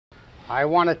I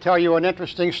want to tell you an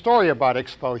interesting story about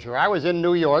exposure. I was in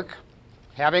New York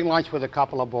having lunch with a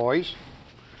couple of boys,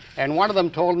 and one of them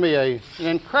told me an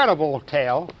incredible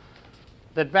tale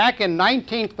that back in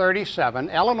 1937,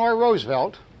 Eleanor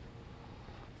Roosevelt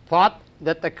thought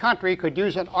that the country could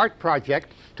use an art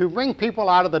project to bring people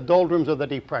out of the doldrums of the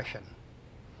Depression.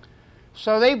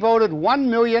 So they voted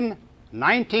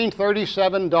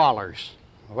 $1,019,37.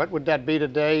 What would that be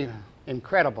today?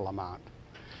 Incredible amount.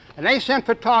 And they sent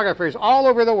photographers all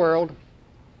over the world,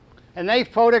 and they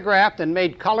photographed and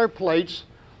made color plates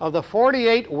of the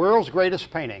 48 world's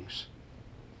greatest paintings.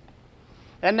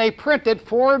 And they printed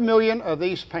 4 million of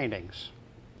these paintings,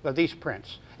 of these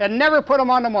prints, and never put them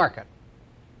on the market.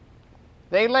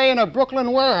 They lay in a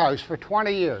Brooklyn warehouse for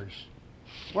 20 years.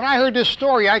 When I heard this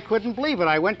story, I couldn't believe it.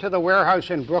 I went to the warehouse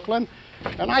in Brooklyn,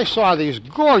 and I saw these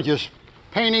gorgeous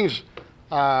paintings,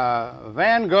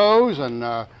 Van Goghs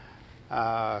and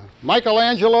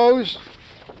Michelangelo's,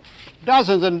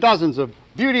 dozens and dozens of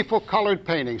beautiful colored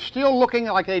paintings, still looking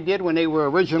like they did when they were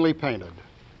originally painted.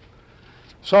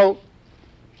 So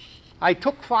I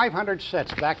took 500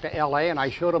 sets back to LA, and I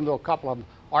showed them to a couple of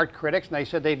art critics, and they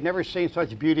said they'd never seen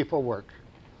such beautiful work.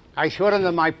 I showed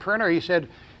him my printer. He said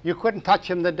you couldn't touch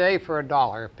them today for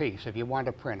 $1 a piece if you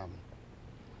wanted to print them.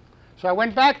 So I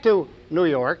went back to New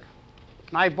York,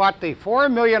 and I bought the 4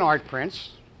 million art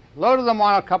prints, loaded them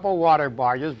on a couple water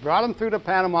barges, brought them through the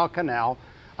Panama Canal,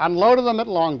 unloaded them at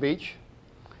Long Beach,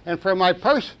 and for my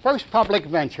first public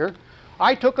venture,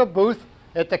 I took a booth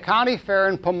at the county fair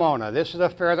in Pomona. This is a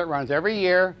fair that runs every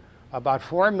year. About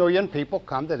 4 million people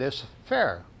come to this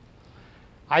fair.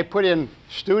 I put in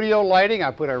studio lighting,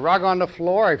 I put a rug on the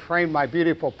floor, I framed my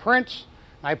beautiful prints,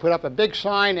 I put up a big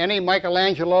sign, any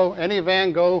Michelangelo, any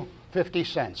Van Gogh, 50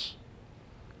 cents.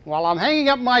 While I'm hanging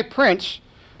up my prints,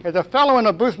 there's a fellow in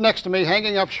a booth next to me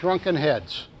hanging up shrunken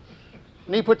heads.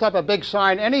 And he puts up a big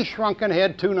sign, any shrunken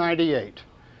head, $2.98.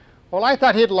 Well, I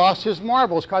thought he'd lost his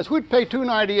marbles, because who'd pay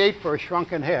 $2.98 for a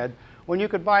shrunken head when you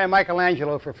could buy a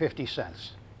Michelangelo for 50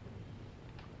 cents?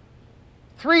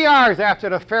 3 hours after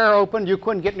the fair opened, you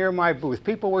couldn't get near my booth.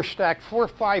 People were stacked 4 or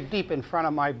 5 deep in front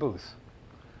of my booth.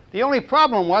 The only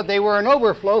problem was they were an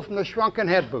overflow from the shrunken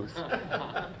head booth.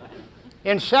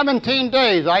 In 17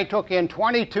 days, I took in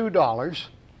 $22.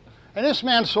 And this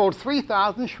man sold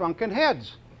 3,000 shrunken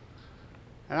heads.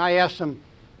 And I asked him,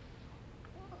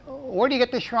 where do you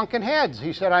get the shrunken heads?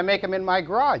 He said, I make them in my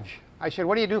garage. I said,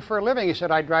 what do you do for a living? He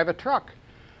said, I drive a truck.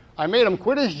 I made him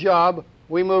quit his job.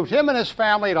 We moved him and his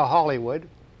family to Hollywood.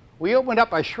 We opened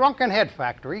up a shrunken head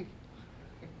factory.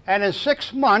 And in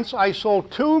 6 months, I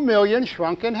sold 2 million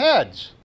shrunken heads.